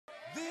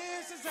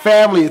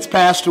Family, it's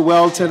Pastor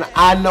Welton.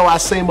 I know I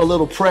seem a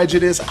little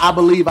prejudiced. I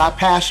believe I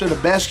pastor the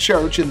best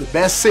church in the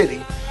best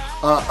city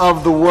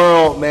of the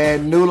world,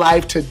 man. New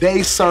Life.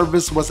 Today's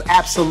service was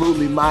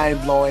absolutely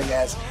mind-blowing,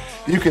 as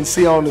you can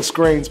see on the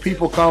screens.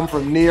 People come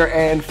from near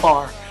and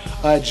far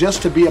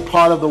just to be a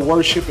part of the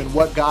worship and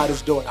what God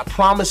is doing. I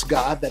promise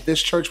God that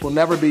this church will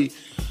never be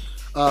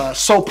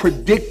so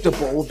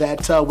predictable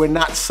that we're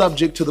not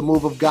subject to the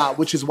move of God,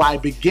 which is why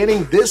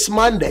beginning this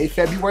Monday,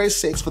 February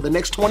 6th, for the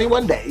next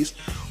 21 days,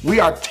 we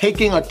are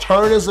taking a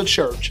turn as a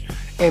church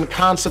in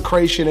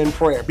consecration and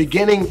prayer.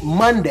 Beginning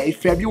Monday,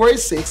 February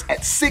 6th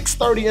at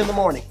 6:30 in the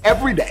morning,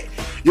 every day,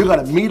 you're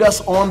going to meet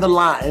us on the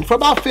line for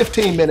about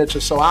 15 minutes or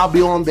so. I'll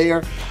be on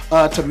there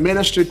to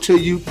minister to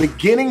you.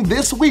 Beginning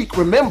this week,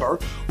 remember,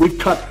 we've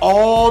cut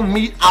all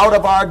meat out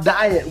of our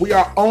diet. We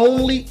are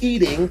only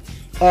eating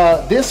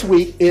this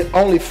week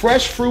only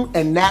fresh fruit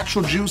and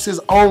natural juices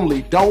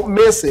only. Don't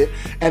miss it.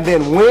 And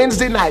then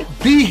Wednesday night,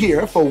 be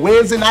here for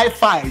Wednesday Night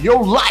Fire.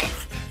 Your life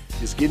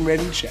is getting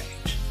ready to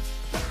change.